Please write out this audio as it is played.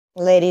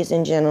Ladies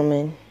and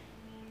gentlemen,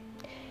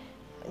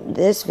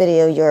 this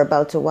video you're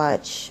about to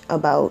watch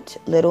about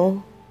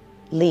little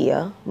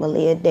Leah,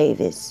 Maleah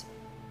Davis.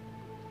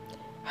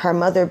 Her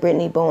mother,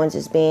 Brittney Bowens,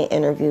 is being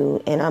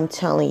interviewed, and I'm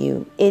telling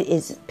you, it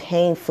is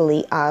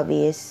painfully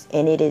obvious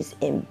and it is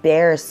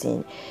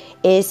embarrassing.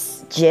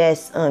 It's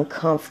just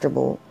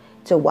uncomfortable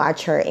to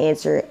watch her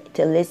answer,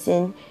 to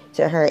listen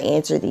to her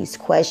answer these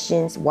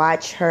questions,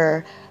 watch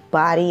her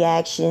body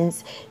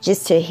actions,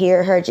 just to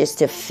hear her, just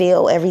to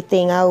feel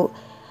everything out.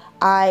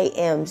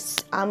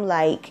 I'm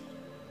like,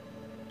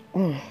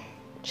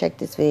 check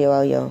this video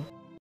out, yo.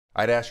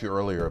 I'd asked you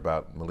earlier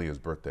about Maleah's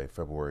birthday,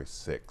 February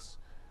 6th.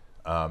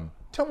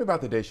 Tell me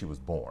about the day she was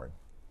born.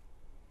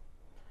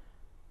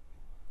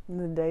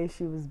 The day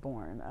she was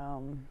born,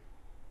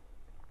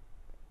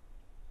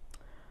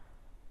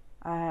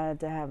 I had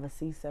to have a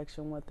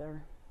C-section with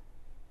her,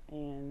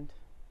 and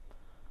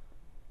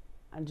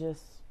I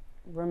just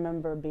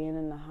remember being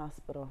in the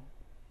hospital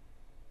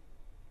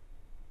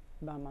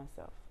by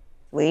myself.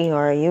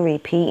 Sweetheart, you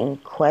repeating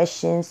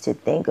questions to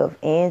think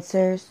of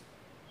answers?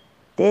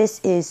 This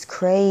is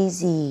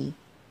crazy.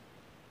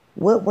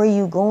 What were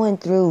you going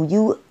through?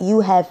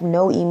 You have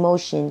no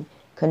emotion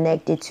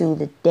connected to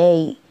the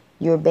day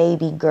your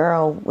baby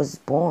girl was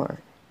born.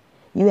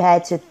 You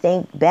had to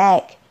think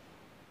back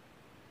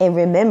and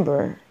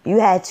remember. You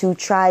had to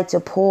try to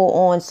pull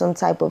on some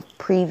type of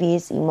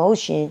previous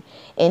emotion,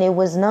 and it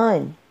was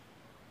none.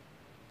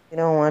 You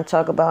don't want to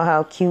talk about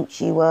how cute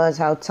she was,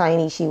 how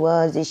tiny she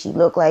was. Did she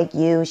look like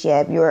you? She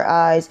had your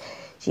eyes.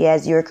 She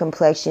has your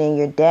complexion,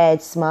 your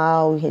dad's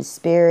smile, his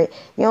spirit.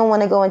 You don't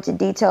want to go into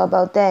detail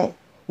about that.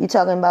 You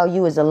talking about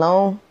you as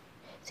alone?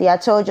 See, I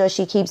told you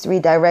she keeps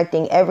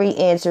redirecting every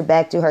answer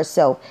back to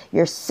herself.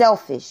 You're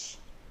selfish.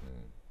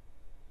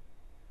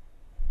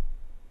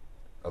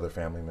 Other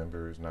family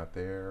members not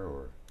there,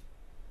 or?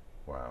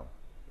 Wow.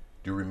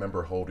 Do you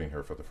remember holding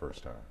her for the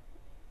first time?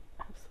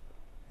 Absolutely.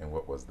 And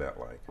what was that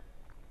like?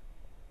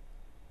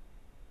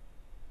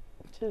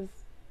 Just,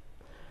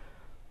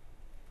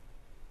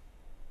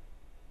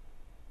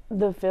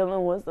 the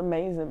feeling was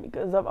amazing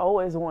because I've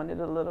always wanted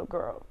a little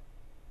girl.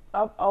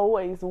 I've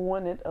always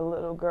wanted a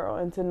little girl,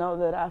 and to know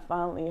that I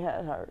finally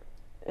had her,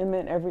 it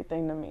meant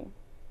everything to me.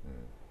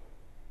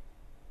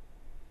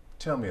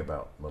 Tell me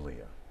about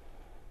Maleah.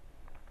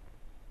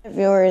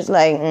 Interviewer is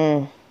like,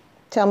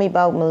 tell me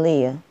about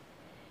Maleah.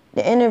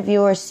 The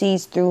interviewer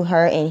sees through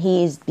her, and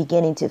he is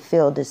beginning to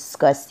feel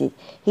disgusted.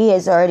 He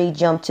has already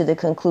jumped to the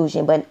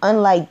conclusion, but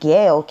unlike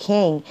Gayle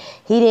King,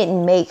 he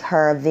didn't make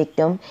her a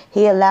victim.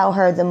 He allowed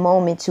her the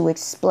moment to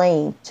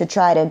explain, to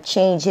try to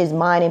change his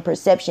mind and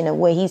perception of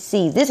what he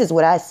sees. This is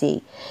what I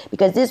see,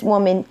 because this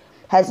woman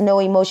has no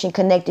emotion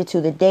connected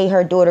to the day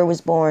her daughter was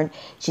born.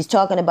 She's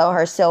talking about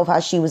herself, how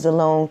she was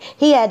alone.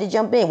 He had to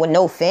jump in when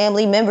no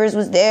family members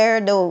was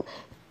there. No,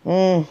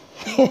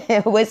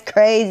 it was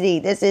crazy.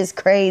 This is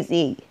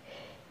crazy.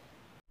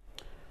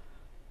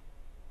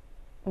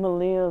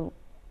 Maleah,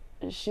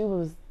 she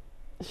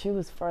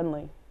was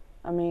friendly.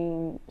 I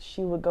mean,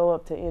 she would go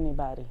up to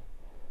anybody.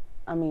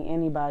 I mean,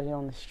 anybody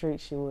on the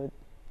street, she would,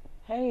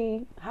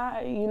 hey,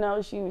 hi, you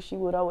know, she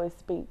would always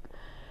speak.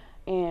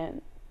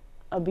 And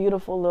a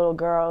beautiful little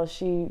girl.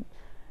 She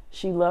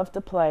loved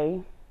to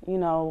play, you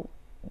know,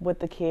 with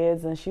the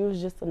kids, and she was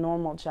just a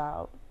normal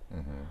child.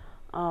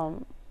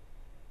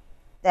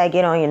 That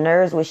get on your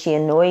nerves? Was she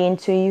annoying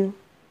to you?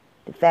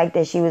 The fact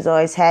that she was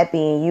always happy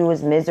and you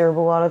was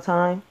miserable all the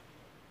time?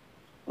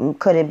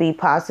 Could it be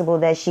possible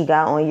that she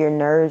got on your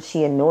nerves?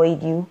 She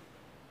annoyed you?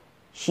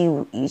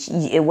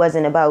 It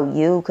wasn't about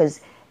you,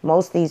 because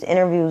most of these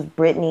interviews,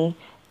 Brittney,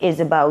 is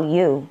about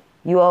you.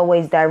 You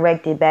always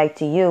direct it back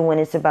to you. When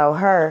it's about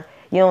her,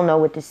 you don't know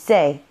what to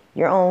say.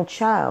 Your own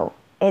child.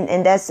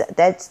 And that's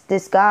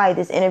this guy,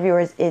 this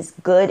interviewer is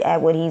good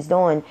at what he's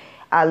doing.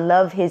 I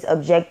love his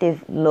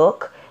objective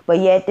look, but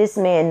yet this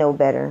man know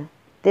better.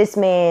 This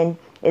man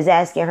is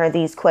asking her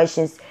these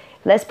questions.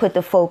 Let's put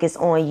the focus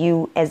on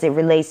you as it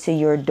relates to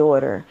your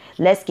daughter.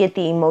 Let's get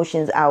the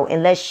emotions out,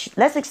 and let's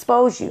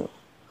expose you,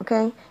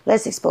 okay?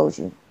 Let's expose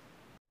you.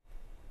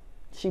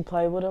 She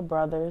played with her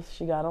brothers.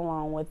 She got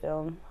along with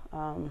them.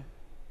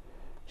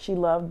 She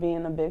loved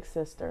being a big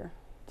sister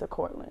to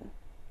Cortland,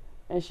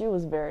 and she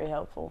was very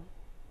helpful.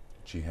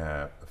 Did she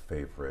have a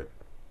favorite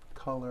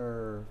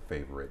color,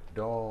 favorite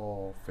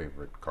doll,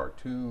 favorite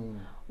cartoon?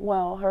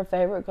 Well, her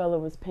favorite color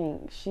was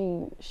pink.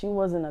 She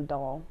wasn't a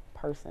doll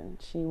person.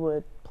 She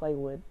would play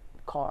with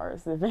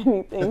cars, if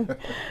anything.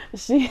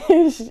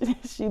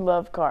 she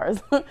loved cars.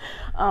 But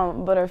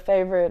her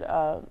favorite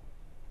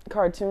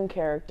cartoon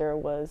character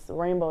was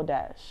Rainbow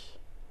Dash.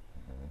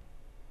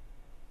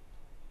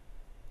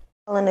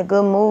 In a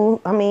good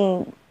mood. I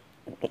mean,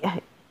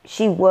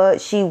 she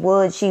was. You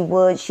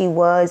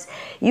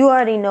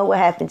already know what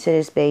happened to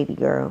this baby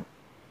girl.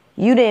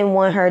 You didn't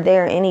want her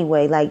there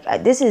anyway. Like,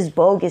 this is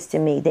bogus to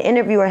me. The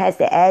interviewer has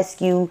to ask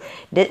you,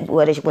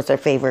 what's her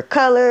favorite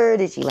color?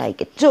 Did she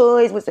like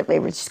toys? What's her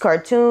favorite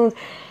cartoons?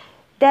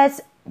 That's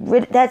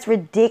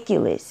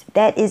ridiculous.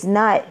 That is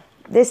not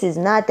This is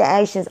not the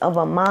actions of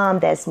a mom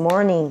that's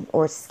mourning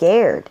or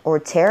scared or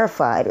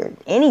terrified or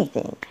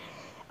anything.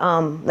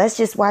 Let's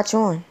just watch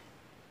on.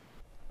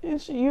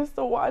 And she used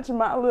to watch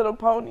My Little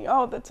Pony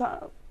all the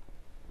time.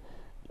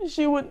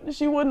 She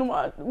wouldn't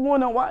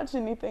want to watch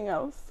anything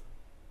else.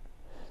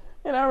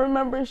 And I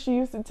remember she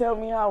used to tell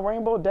me how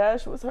Rainbow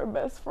Dash was her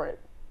best friend.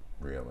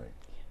 Really?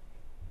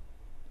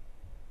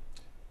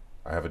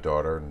 I have a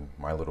daughter, and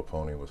My Little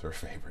Pony was her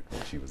favorite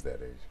when she was that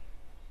age.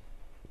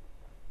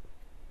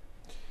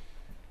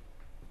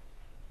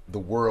 The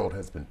world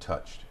has been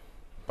touched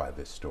by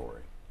this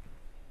story.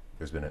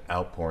 There's been an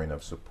outpouring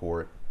of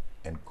support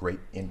and great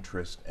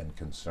interest and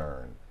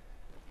concern.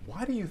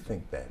 Why do you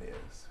think that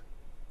is?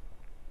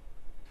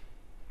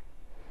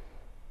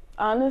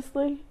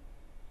 Honestly,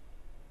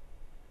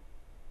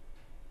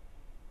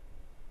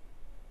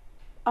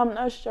 I'm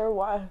not sure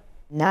why.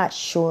 Not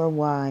sure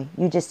why.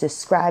 You just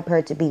described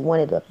her to be one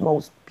of the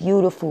most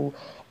beautiful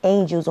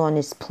angels on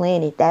this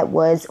planet that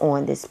was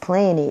on this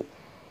planet.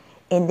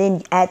 And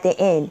then at the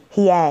end,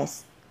 he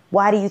asked,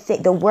 why do you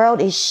think the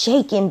world is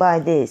shaken by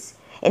this?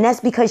 And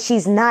that's because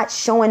she's not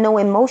showing no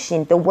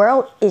emotion. The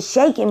world is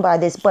shaken by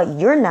this, but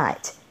you're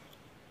not.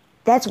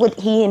 That's what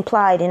he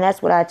implied, and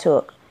that's what I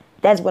took.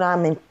 That's what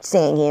I'm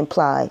saying he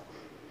implied.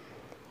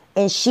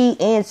 And she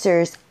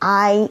answers,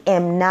 I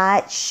am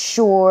not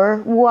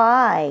sure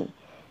why.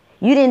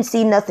 You didn't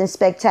see nothing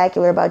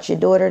spectacular about your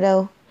daughter,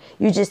 though.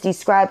 You just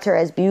described her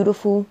as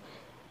beautiful.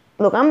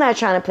 Look, I'm not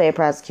trying to play a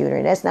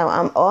prosecutor. That's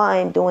not. All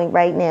I'm doing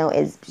right now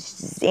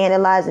is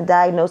analyzing,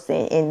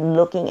 diagnosing, and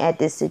looking at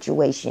this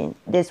situation.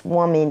 This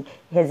woman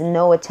has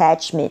no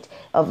attachment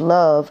of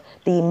love.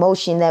 The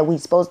emotion that we're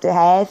supposed to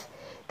have,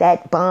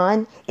 that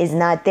bond, is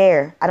not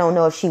there. I don't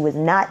know if she was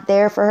not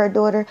there for her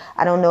daughter.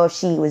 I don't know if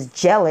she was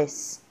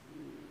jealous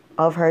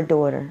of her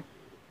daughter.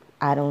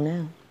 I don't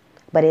know.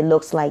 But it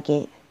looks like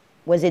it.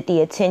 Was it the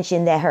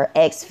attention that her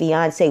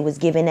ex-fiance was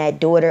giving that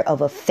daughter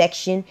of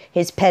affection,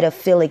 his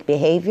pedophilic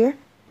behavior?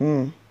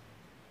 But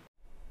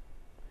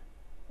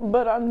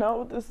I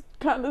know this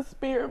kind of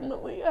spirit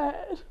Maleah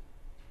had.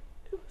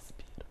 It was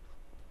beautiful.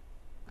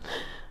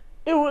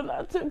 And when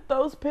I took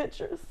those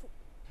pictures,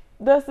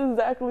 that's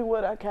exactly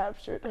what I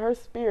captured. Her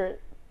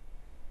spirit.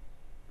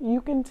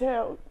 You can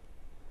tell.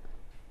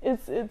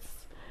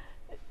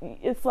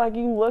 It's like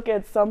you look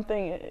at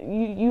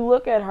something, you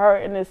look at her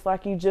and it's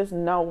like you just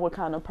know what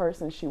kind of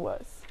person she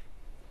was.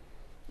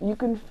 You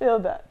can feel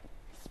that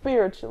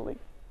spiritually.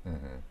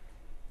 Mm-hmm.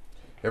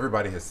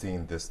 Everybody has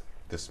seen this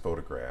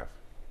photograph.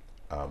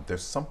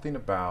 There's something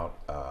about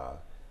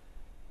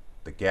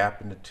the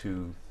gap in the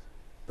tooth,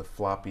 the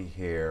floppy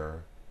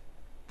hair,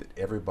 that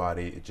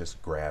everybody, it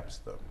just grabs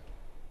them.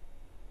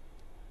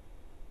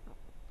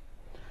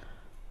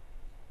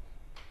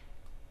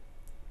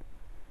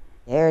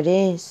 There it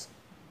is.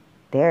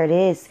 There it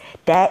is.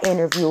 That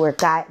interviewer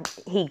got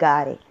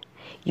it.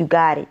 You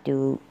got it,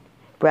 dude.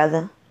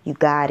 Brother, you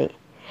got it.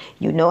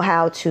 You know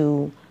how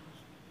to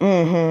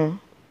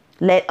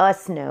let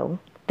us know,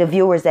 the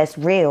viewers that's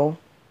real,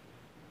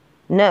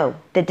 know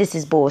that this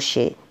is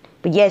bullshit.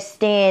 But yet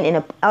stand in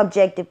an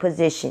objective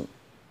position.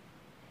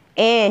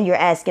 And you're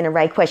asking the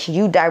right question.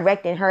 You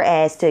directing her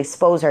ass to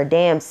expose her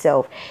damn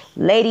self.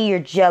 Lady, you're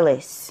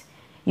jealous.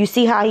 You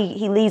see how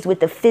he leads with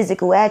the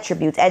physical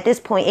attributes. At this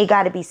point, it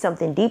got to be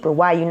something deeper.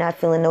 Why are you not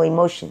feeling no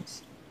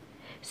emotions?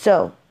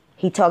 So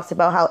he talks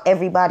about how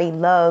everybody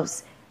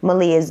loves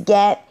Maleah's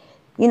gap.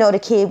 You know, the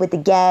kid with the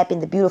gap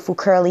and the beautiful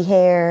curly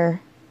hair.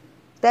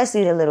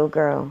 Especially the little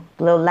girl.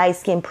 The little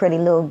light-skinned, pretty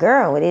little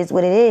girl. It is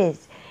what it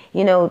is.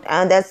 You know,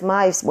 that's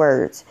my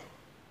words.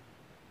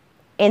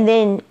 And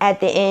then at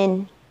the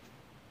end,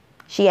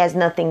 she has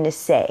nothing to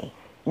say.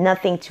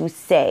 Nothing to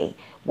say.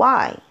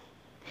 Why?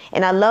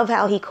 And I love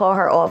how he caught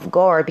her off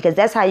guard, because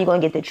that's how you're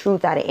going to get the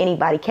truth out of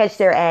anybody. Catch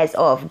their ass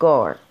off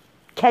guard.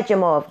 Catch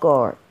them off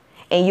guard.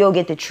 And you'll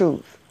get the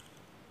truth.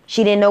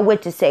 She didn't know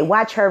what to say.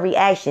 Watch her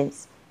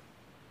reactions.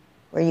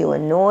 Were you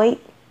annoyed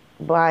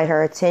by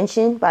her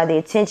attention, by the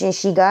attention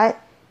she got?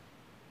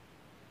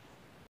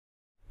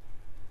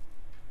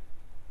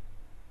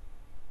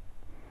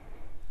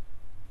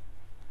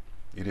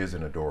 It is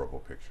an adorable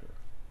picture.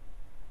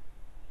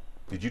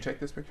 Did you take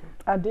this picture?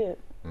 I did.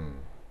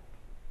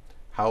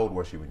 How old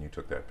was she when you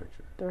took that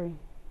picture? 3.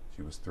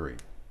 She was 3.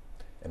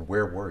 And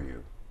where were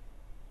you?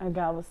 In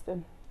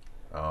Galveston.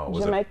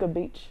 Was Jamaica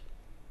Beach.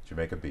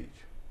 Jamaica Beach.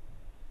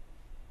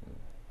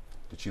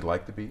 Did she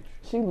like the beach?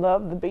 She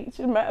loved the beach.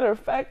 As a matter of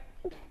fact,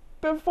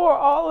 before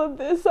all of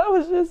this, I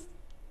was just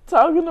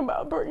talking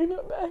about bringing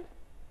her back.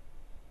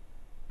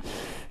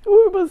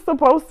 We were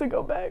supposed to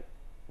go back.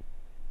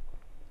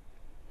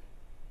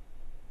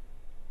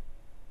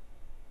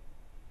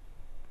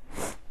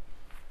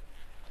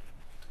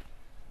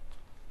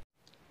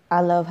 I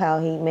love how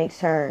he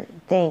makes her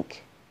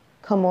think,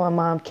 come on,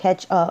 Mom,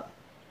 catch up.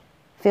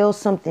 Feel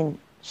something.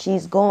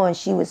 She's gone.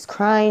 She was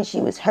crying. She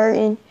was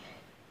hurting.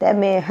 That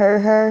man hurt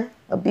her,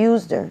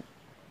 abused her,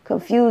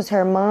 confused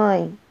her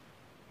mind,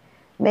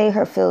 made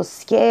her feel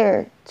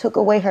scared, took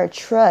away her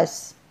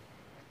trust.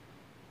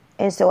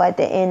 And so at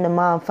the end, the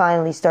mom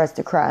finally starts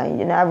to cry.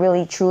 And I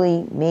really,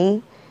 truly,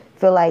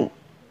 feel like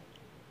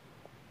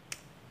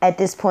at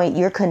this point,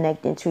 you're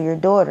connecting to your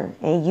daughter.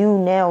 And you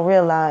now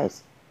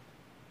realize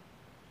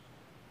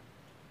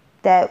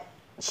that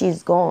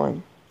she's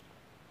gone.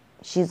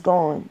 She's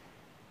gone.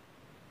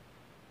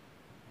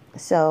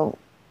 So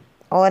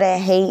all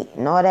that hate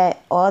and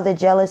all the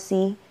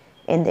jealousy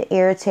and the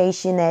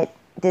irritation that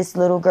this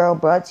little girl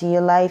brought to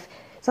your life,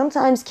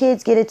 sometimes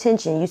kids get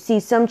attention. You see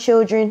some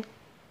children,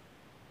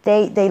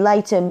 they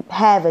like to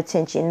have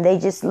attention. They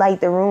just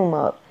light the room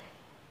up.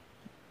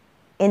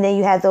 And then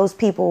you have those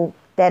people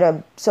that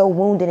are so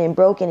wounded and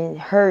broken and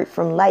hurt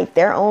from life,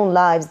 their own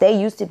lives. They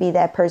used to be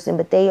that person,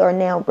 but they are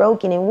now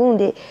broken and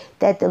wounded,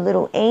 that the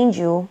little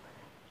angel,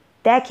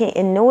 that can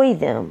annoy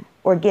them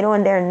or get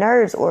on their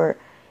nerves, or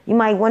you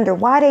might wonder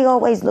why they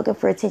always looking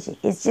for attention.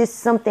 It's just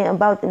something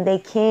about them. They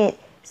can't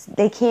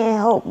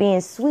help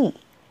being sweet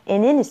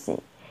and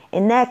innocent.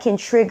 And that can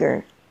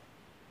trigger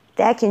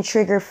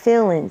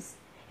feelings,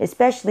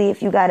 especially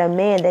if you got a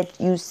man that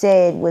you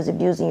said was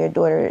abusing your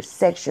daughter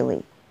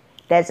sexually,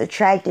 that's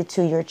attracted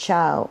to your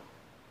child.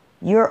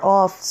 You're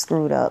all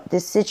screwed up,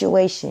 this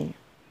situation.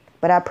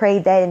 But I pray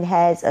that it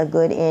has a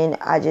good end.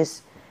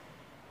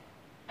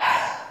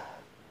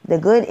 The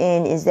good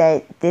end is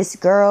that this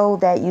girl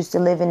that used to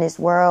live in this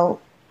world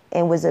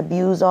and was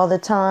abused all the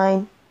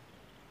time,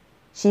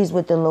 she's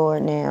with the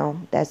Lord now.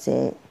 That's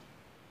it.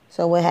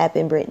 So what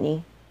happened,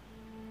 Brittney?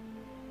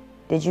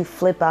 Did you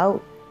flip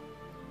out?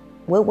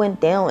 What went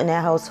down in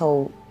that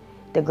household?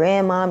 The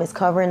grandmom is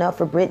covering up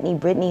for Brittney.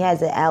 Brittney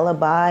has an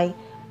alibi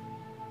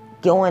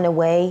going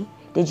away.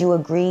 Did you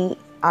agree,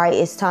 all right,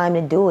 it's time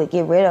to do it,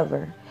 get rid of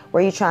her? Were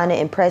you trying to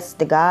impress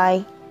the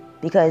guy?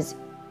 Because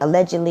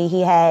allegedly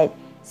he had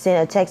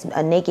sent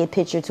a naked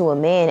picture to a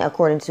man,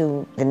 according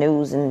to the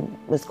news and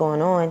what's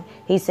going on.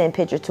 He sent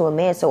picture to a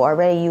man, so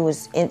already you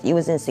was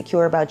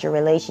insecure about your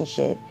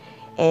relationship.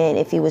 And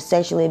if he was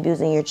sexually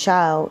abusing your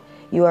child,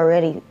 you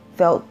already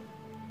felt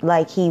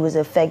like he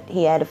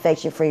had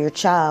affection for your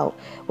child.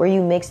 Were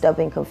you mixed up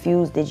and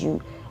confused?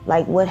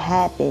 What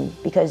happened?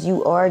 Because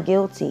you are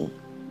guilty.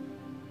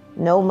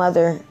 No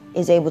mother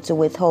is able to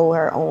withhold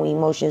her own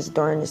emotions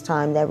during this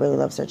time that really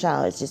loves her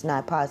child. It's just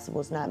not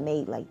possible. It's not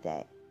made like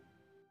that.